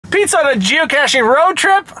Pizza on a geocaching road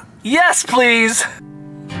trip? Yes, please.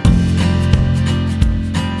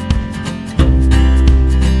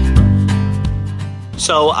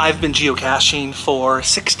 So I've been geocaching for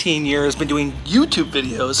 16 years, been doing YouTube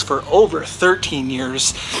videos for over 13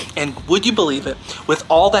 years, and would you believe it, with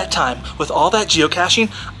all that time, with all that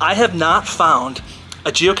geocaching, I have not found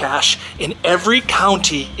a geocache in every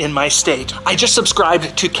county in my state. I just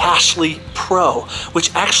subscribed to Cachely Pro,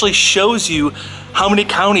 which actually shows you how many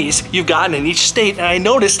counties you've gotten in each state, and I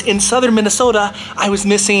noticed in southern Minnesota, I was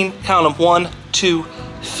missing, count them, 1, 2,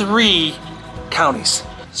 3 counties.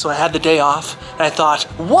 So I had the day off, and I thought,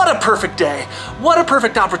 what a perfect day. What a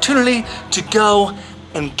perfect opportunity to go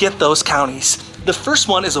and get those counties. The first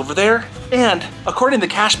one is over there, and according to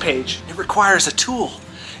the cache page, it requires a tool.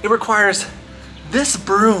 It requires this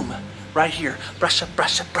broom right here. Brush up,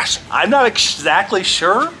 brush up, brush up. I'm not exactly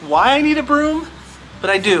sure why I need a broom, but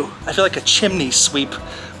I do. I feel like a chimney sweep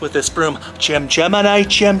with this broom. Chim Gemini,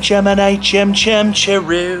 chim Gemini, chim chim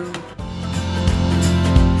chiroo.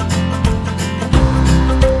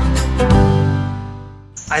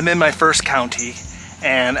 I'm in my first county,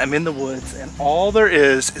 and I'm in the woods, and all there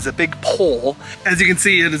is a big pole. As you can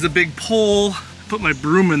see, it is a big pole. Put my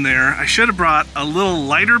broom in there. I should have brought a little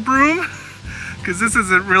lighter broom, because this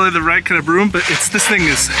isn't really the right kind of broom, but this thing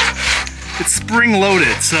is spring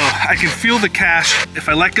loaded, so I can feel the cache. If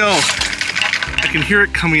I let go, I can hear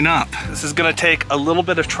it coming up. This is gonna take a little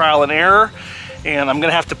bit of trial and error, and I'm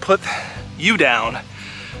gonna have to put you down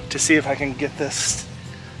to see if I can get this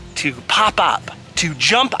to pop up, to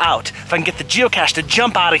jump out. If I can get the geocache to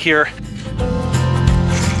jump out of here.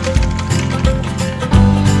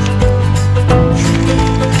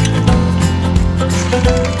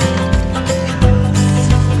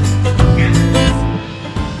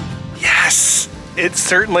 Yes, it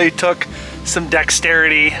certainly took some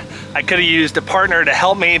dexterity. I could have used a partner to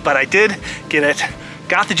help me, but I did get it.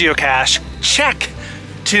 Got the geocache. Check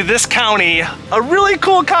to this county. A really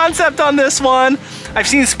cool concept on this one. I've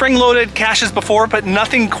seen spring-loaded caches before, but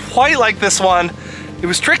nothing quite like this one. It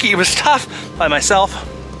was tricky, it was tough by myself,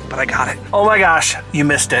 but I got it. Oh my gosh, you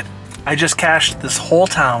missed it. I just cached this whole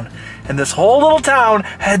town, and this whole little town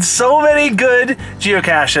had so many good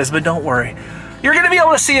geocaches, but don't worry. You're gonna be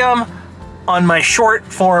able to see them on my short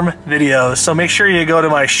form videos, so make sure you go to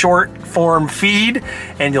my short form feed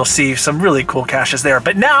and you'll see some really cool caches there.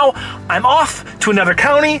 But now I'm off to another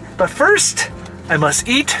county, but first I must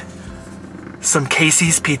eat some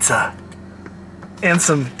Casey's pizza and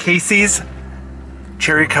some Casey's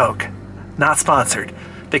cherry Coke. Not sponsored,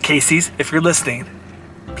 but Casey's, if you're listening,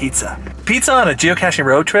 pizza. Pizza on a geocaching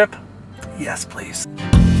road trip? Yes, please.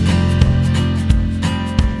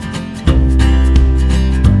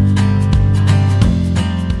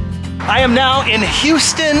 I am now in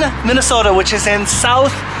Houston, Minnesota, which is in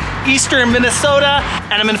southeastern Minnesota,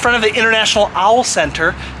 and I'm in front of the International Owl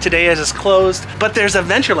Center. Today it is closed, but there's a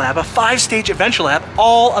adventure lab, a 5-stage adventure lab,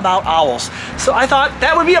 all about owls. So I thought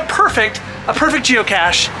that would be a perfect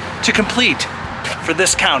geocache to complete for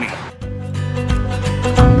this county.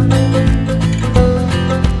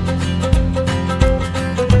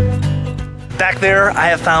 Back there, I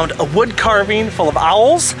have found a wood carving full of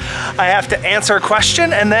owls. I have to answer a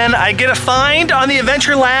question, and then I get a find on the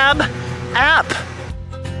Adventure Lab app.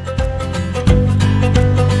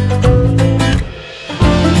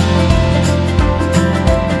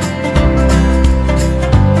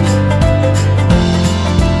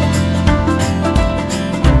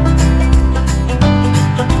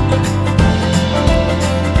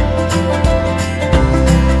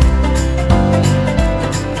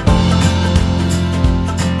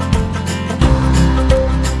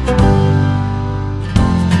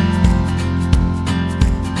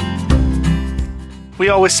 We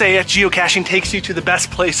always say that geocaching takes you to the best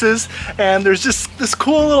places, and there's just this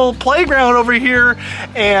cool little playground over here,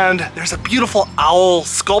 and there's a beautiful owl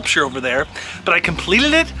sculpture over there. But I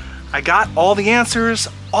completed it, I got all the answers,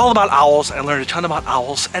 all about owls, I learned a ton about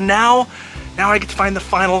owls, and now I get to find the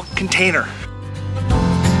final container.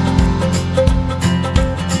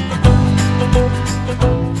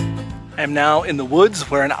 I am now in the woods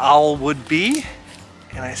where an owl would be,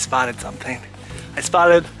 and I spotted something. I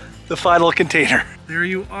spotted the final container. There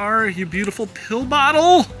you are, you beautiful pill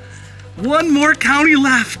bottle. One more county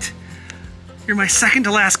left. You're my second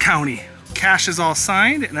to last county. Cache is all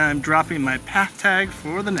signed, and I'm dropping my path tag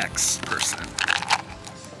for the next person.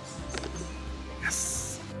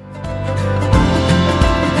 Yes.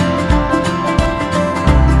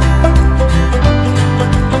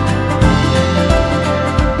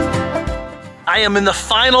 I am in the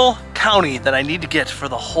final county that I need to get for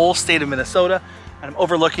the whole state of Minnesota. I'm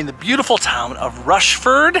overlooking the beautiful town of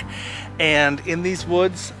Rushford. And in these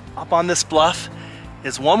woods, up on this bluff,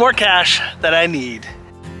 is one more cache that I need.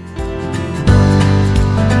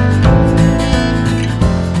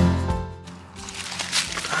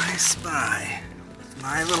 I spy with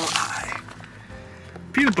my little eye.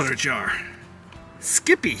 Peanut butter jar.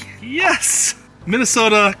 Skippy, yes!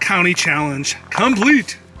 Minnesota County Challenge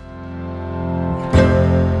complete.